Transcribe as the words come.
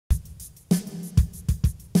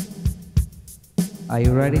Are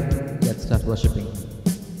you ready? Let's start worshiping.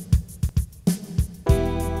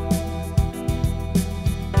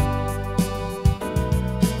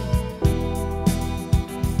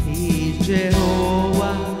 He is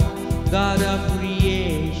Jehovah, God of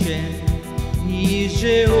creation. He is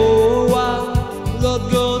Jehovah, Lord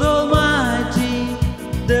God Almighty,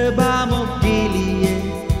 the Balm of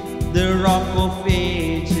Gilead, the Rock of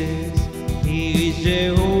Ages. He is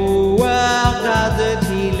Jehovah, God that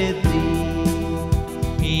healeth thee.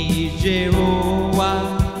 He is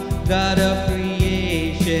Jehovah, God of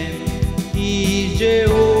creation. He is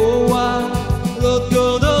Jehovah, Lord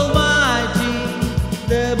God Almighty,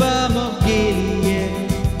 the Balm of Gilead,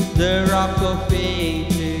 the Rock of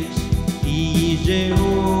Ages. He is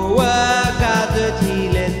Jehovah, God that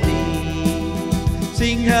healeth thee.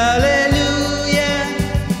 Sing hallelujah,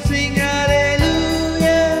 sing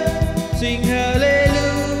hallelujah, sing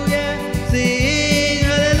hallelujah, sing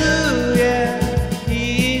hallelujah.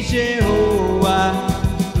 He is Jehovah,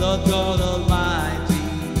 Lord God Almighty.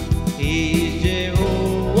 He is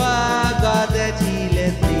Jehovah, God that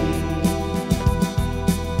healeth thee.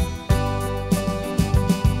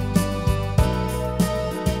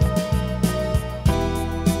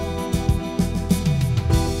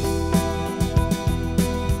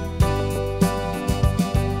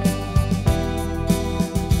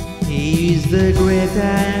 He is the great I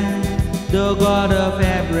am, the God of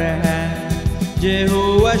Abraham,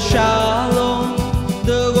 Jehovah Shalom,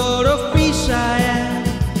 the God of peace I am,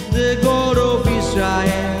 the God of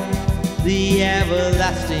Israel, the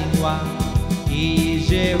everlasting one. He is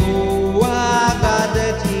Jehovah, God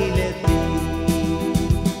that healeth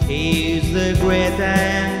thee. He is the great I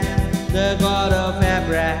am, the God of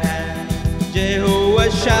Abraham,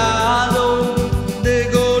 Jehovah Shalom, the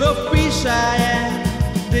God of peace I am,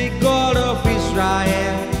 the God of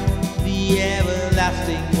Israel, the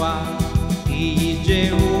everlasting one. He is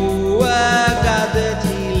Jehovah, God that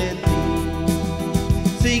healeth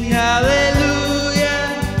thee. Sing hallelujah,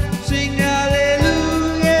 sing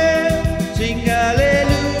hallelujah, sing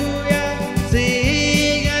hallelujah,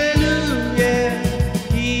 sing hallelujah.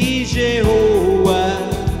 He is Jehovah,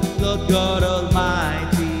 Lord God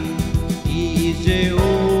Almighty. He is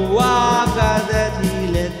Jehovah, God that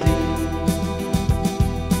healeth thee.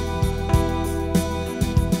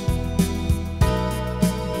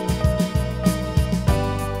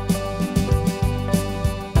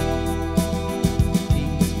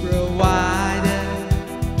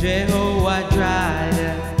 Jehovah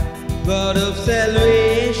Jireh, God of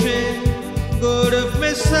salvation, God of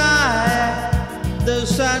Messiah, the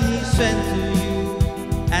Son He sent to you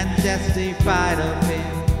and testified of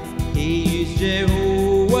Him. He is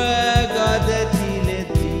Jehovah, God that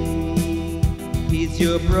healeth thee. He's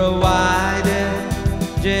your provider,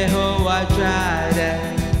 Jehovah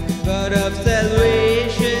Jireh,